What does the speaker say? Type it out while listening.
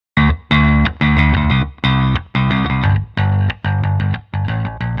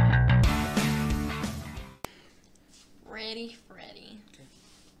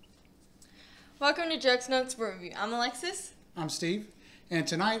Welcome to Droke's Notes Review. I'm Alexis. I'm Steve. And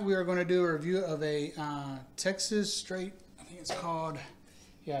tonight we are going to do a review of a Texas Straight, I think it's called,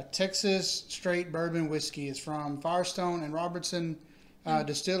 Texas Straight Bourbon Whiskey. It's from Firestone and Robertson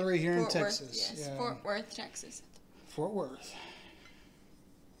Distillery here in Texas. Yes, Fort Worth, Texas. Fort Worth.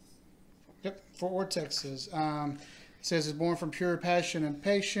 Yep, Fort Worth, Texas. It says it's born from pure passion and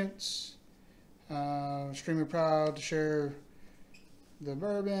patience. Extremely proud to share the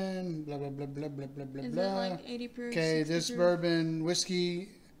bourbon, blah, blah, blah, blah, blah, blah, blah, Is blah. it like 80 proof? Okay, this proof? bourbon whiskey,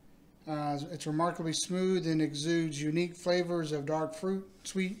 it's remarkably smooth and exudes unique flavors of dark fruit,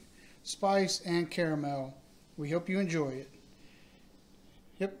 sweet, spice, and caramel. We hope you enjoy it.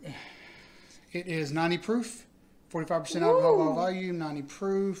 Yep. It is 90 proof, 45% alcohol by volume, 90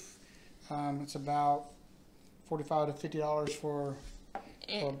 proof. It's about $45 to $50 for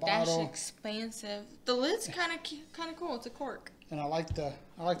a bottle. That's expensive. The lid's kind of cool. It's a cork. And I like the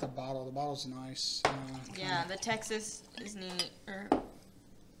bottle. The bottle's nice. Yeah, the Texas is neat. I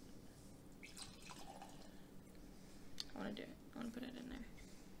want to do it. I want to put it in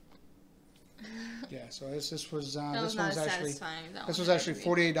there. Yeah. So this was that was not satisfying. This was actually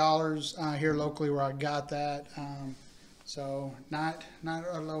 $48 here locally where I got that. So not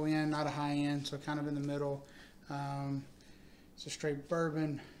a low end, not a high end. So kind of in the middle. It's a straight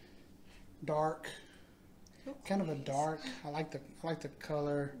bourbon, dark. Kind of a dark. I like the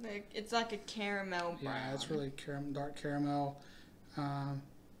color. It's like a caramel brown. Yeah, it's really dark caramel.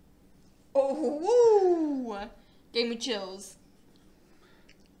 Oh, gave me chills.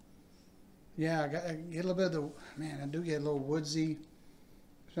 Yeah, I get a little bit of the I do get a little woodsy.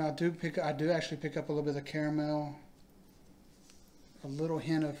 So I do actually pick up a little bit of the caramel. A little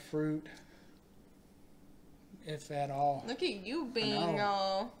hint of fruit, if at all. Look at you being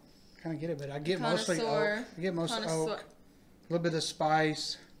all. Kind of get it, but I get mostly oak. I get most oak. A little bit of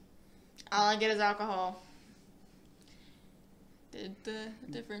spice. All I get is alcohol. The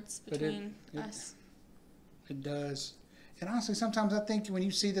difference between us. It does. And honestly, sometimes I think when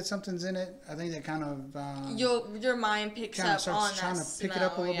you see that something's in it, I think that kind of your mind picks up starts on trying that to pick it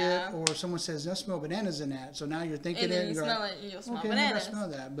up a little bit, or someone says, "I smell bananas in that," so now you're thinking and it. then And you smell it, you'll smell bananas. I smell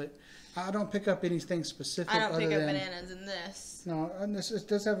that, but I don't pick up anything specific. I don't pick up than, bananas in this. No, and it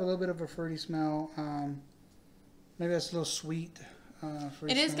does have a little bit of a fruity smell. Maybe that's a little sweet.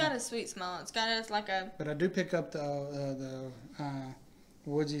 It has got a sweet smell. It's got like a. But I do pick up the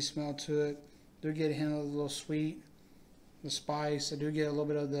woodsy smell to it. Do get a hint of a little sweet. The spice. I do get a little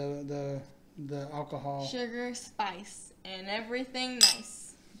bit of the alcohol. Sugar, spice, and everything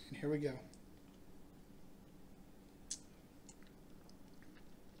nice. And here we go.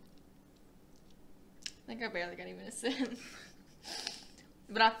 I think I barely got even a sip.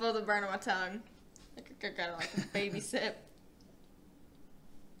 But I feel the burn on my tongue. I got like a baby sip.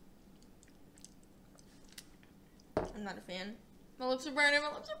 I'm not a fan. My lips are burning.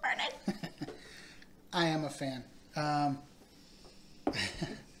 My lips are burning. I am a fan.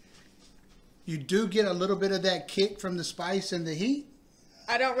 You do get a little bit of that kick from the spice and the heat.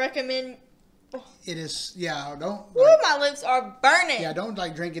 I don't recommend. It is, yeah. Don't. Woo, my lips are burning. Yeah, don't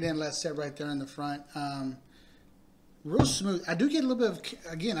drink it in. Let it sit right there in the front. Real smooth. I do get a little bit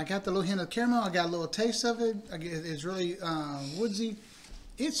of. Again, I got the little hint of caramel. I got a little taste of it. It's really woodsy.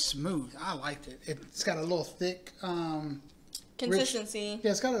 It's smooth. I liked it. It's got a little thick. Consistency. Rich,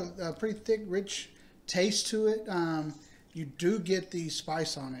 yeah, it's got a pretty thick, rich taste to it. You do get the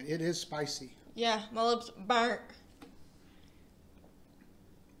spice on it. It is spicy. Yeah, my lips burnt.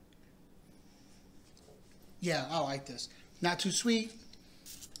 Yeah, I like this. Not too sweet.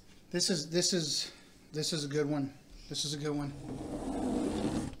 This is a good one. This is a good one.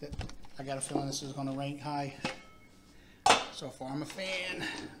 I got a feeling this is going to rank high. So far, I'm a fan.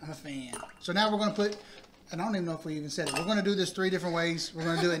 I'm a fan. So now we're going to put. And I don't even know if we even said it. We're going to do this 3 different ways. We're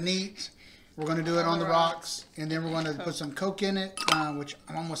going to do it neat. We're going to do it on the rocks, and then we're going to put some Coke in it, which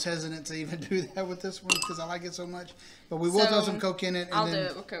I'm almost hesitant to even do that with this one because I like it so much. But we will throw some Coke in it. And I'll do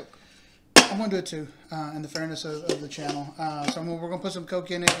it with Coke. I'm going to do it too, in the fairness of the channel. So we're going to put some Coke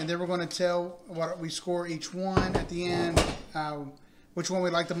in it, and then we're going to tell what we score each one at the end, which one we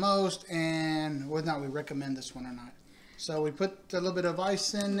like the most, and whether or not we recommend this one or not. So we put a little bit of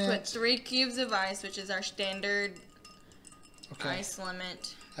ice in it. Put 3 cubes of ice, which is our standard ice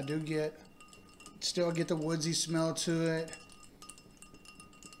limit. I do still get the woodsy smell to it.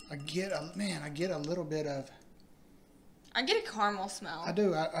 I get a little bit of. I get a caramel smell. I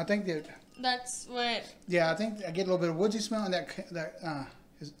do. I think that. That's what. Yeah, I think I get a little bit of woodsy smell, and that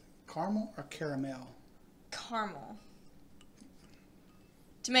is caramel or caramel. Caramel.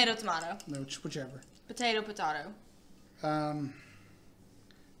 Tomato. Whichever. Potato.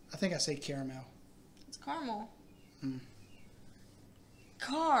 I I think I say caramel. It's caramel. Mm.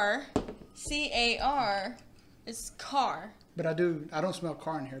 Car, C-A-R, is car. But I don't smell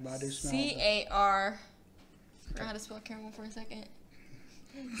car in here, but I do smell C-A-R. I forgot how to spell caramel for a second.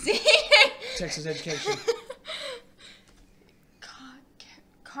 Texas education.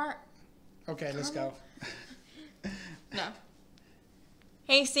 Car. Okay, let's go. No.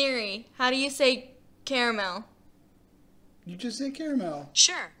 Hey Siri, how do you say caramel? You just said caramel.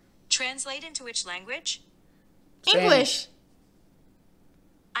 Sure. Translate into which language? Spanish. English.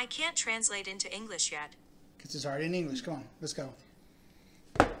 I can't translate into English yet. Because it's already in English. Come on, let's go.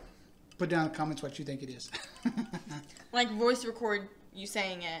 Put down in the comments what you think it is. Like voice record you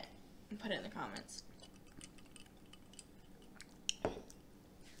saying it and put it in the comments.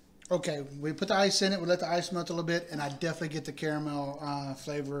 Okay, we put the ice in it. We let the ice melt a little bit, and I definitely get the caramel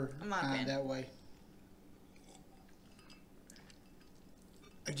flavor that way.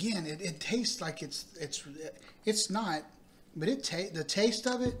 Again, it tastes like it's not, but the taste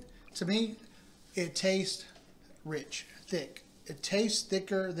of it, to me, it tastes rich, thick. It tastes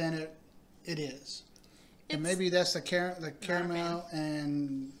thicker than it is. And maybe that's the caramel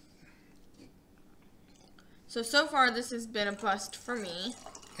and. So far this has been a bust for me.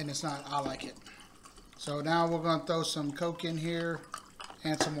 And it's not. I like it. So now we're going to throw some Coke in here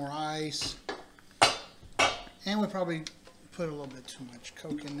and some more ice. And we probably put a little bit too much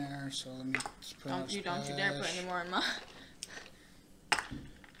Coke in there. So let me just put Don't you dare put any more in mine.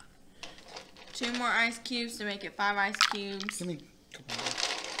 2 more ice cubes to make it 5 ice cubes. Give me a couple more.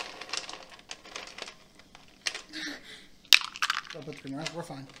 I'll put 3 more. We're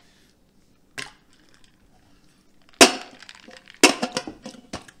fine.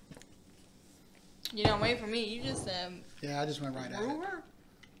 You don't wait for me. You just Yeah, I just went right at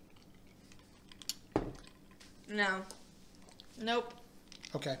it. No. Nope.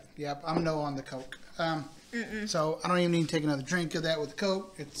 Okay. Yep. I'm no on the Coke. So I don't even need to take another drink of that with the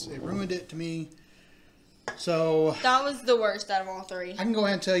Coke. It ruined it to me. So that was the worst out of all 3. I can go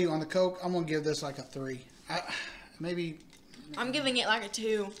ahead and tell you on the Coke, I'm gonna give this like a 3. Maybe. I'm giving it like a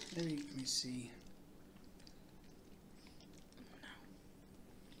 2. Maybe let me see.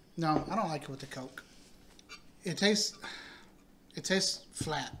 No, I don't like it with the Coke. It tastes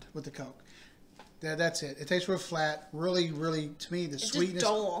flat with the Coke. That's it. It tastes real flat. Really, to me, It's just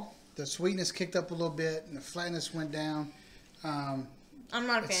dull. The sweetness kicked up a little bit, and the flatness went down. I'm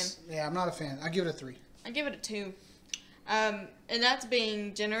not a fan. Yeah, I'm not a fan. I give it a 3. I give it a 2. And that's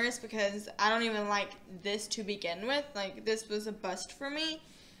being generous because I don't even like this to begin with. Like, this was a bust for me.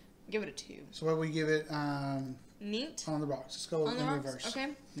 Give it a 2. So what we give it? Neat. On the rocks. Let's go in reverse.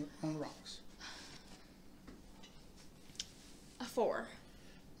 Okay. On the rocks. A 4.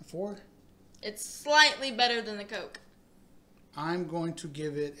 A 4? It's slightly better than the Coke. I'm going to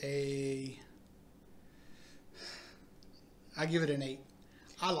give it I give it an 8.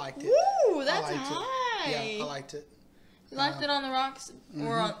 I liked it. Ooh, that's high. Yeah, I liked it. You liked it on the rocks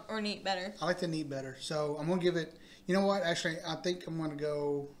or neat better? I like the neat better. So I'm going to give it, you know what? Actually, I think I'm going to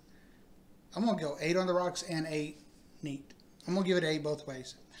go 8 on the rocks and 8 neat. I'm going to give it 8 both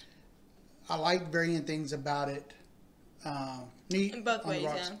ways. I like varying things about it. Neat in both ways,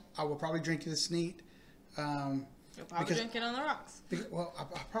 rocks. yeah. I will probably drink this neat. You'll probably drink it on the rocks. Well,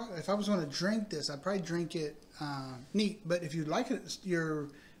 if I was going to drink this, I'd probably drink it neat. But if you like it, your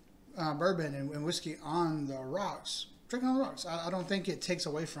bourbon and whiskey on the rocks, drink it on the rocks. I don't think it takes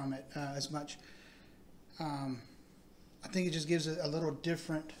away from it as much. I think it just gives it a little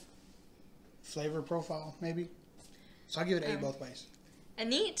different flavor profile, maybe. So I'll give it 8 both ways. A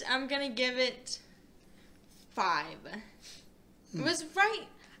neat, I'm going to give it 5. It was right.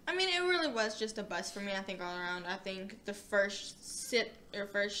 I mean, it really was just a bust for me, I think, all around. I think the first sip that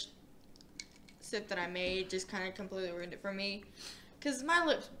I made just kind of completely ruined it for me. Because my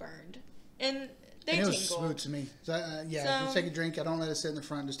lips burned. And they tingled. It was smooth to me. So, just take a drink. I don't let it sit in the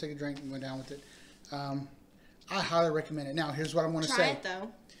front. Just take a drink and go down with it. I highly recommend it. Now, here's what I'm going to say. Try it,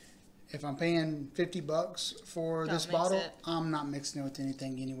 though. If I'm paying $50 for this bottle, I'm not mixing it with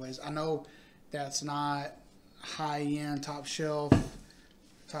anything anyways. I know that's not high-end, top shelf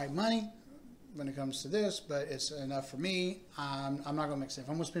type money when it comes to this, but it's enough for me. I'm not going to mix it. If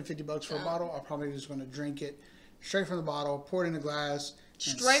I'm going to spend $50 for a bottle, I'm probably just going to drink it straight from the bottle, pour it in a glass.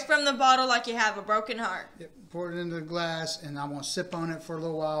 Straight from the bottle like you have a broken heart. Yep, pour it into the glass, and I'm going to sip on it for a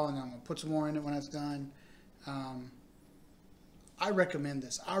little while, and I'm going to put some more in it when it's done. I recommend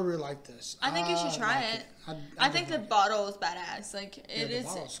this. I really like this. I think you should try it. I think the bottle is badass. Like, it is. The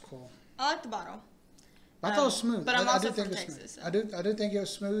bottle's cool. I like the bottle. I thought it was smooth. But I'm also from Texas. So. I do think it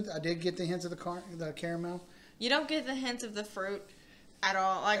was smooth. I did get the hints of the caramel. You don't get the hints of the fruit. at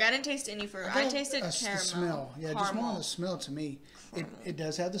all. Like, I didn't taste any fruit. I tasted caramel. The smell. Yeah, caramel. just more on the smell to me. It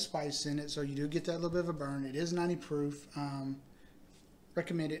does have the spice in it, so you do get that little bit of a burn. It is 90 proof.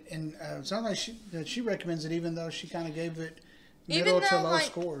 Recommend it. And it sounds like she recommends it, even though she kind of gave it middle to low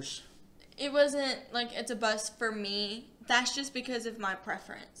scores. It wasn't like it's a bust for me. That's just because of my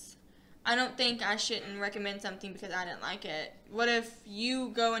preference. I don't think I shouldn't recommend something because I didn't like it. What if you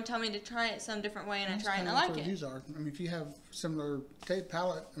go and tell me to try it some different way and I try it and I like it? Reviews are. I mean, if you have similar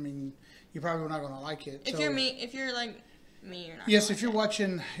palate, I mean, you're probably not going to like it. If you're me, if you're like me, you're not. Yes, if you're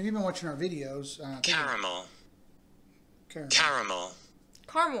watching, if you've been watching our videos, Caramel.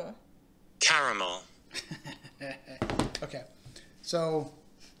 Okay, so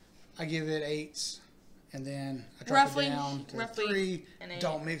I give it 8s, and then I drop it down to 3.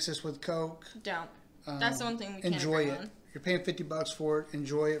 Don't mix this with Coke. Don't. That's the one thing we can't enjoy agree it. on. You're paying $50 for it.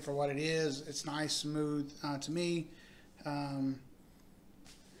 Enjoy it for what it is. It's nice, smooth to me.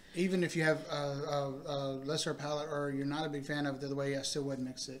 Even if you have a lesser palate or you're not a big fan of it the other way, I still wouldn't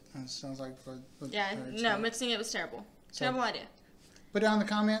mix it. It sounds like mixing it was terrible. Terrible idea. Put down in the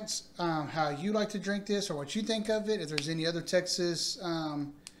comments how you like to drink this or what you think of it. If there's any other Texas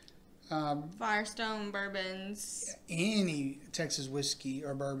Firestone bourbons, any Texas whiskey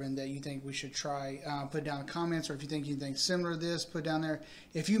or bourbon that you think we should try, put down in the comments. Or if you think similar to this, put down there.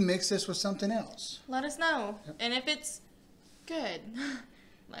 If you mix this with something else, let us know. Yep. And if it's good,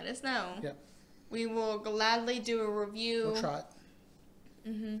 let us know. Yep. We will gladly do a review. We'll try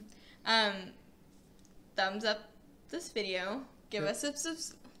it. Thumbs up this video. Give us a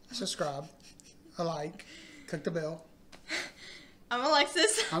subscribe, a like, click the bell. I'm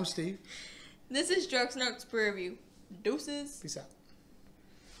Alexis. I'm Steve. This is Droke's Notes Brew Review. Deuces. Peace out.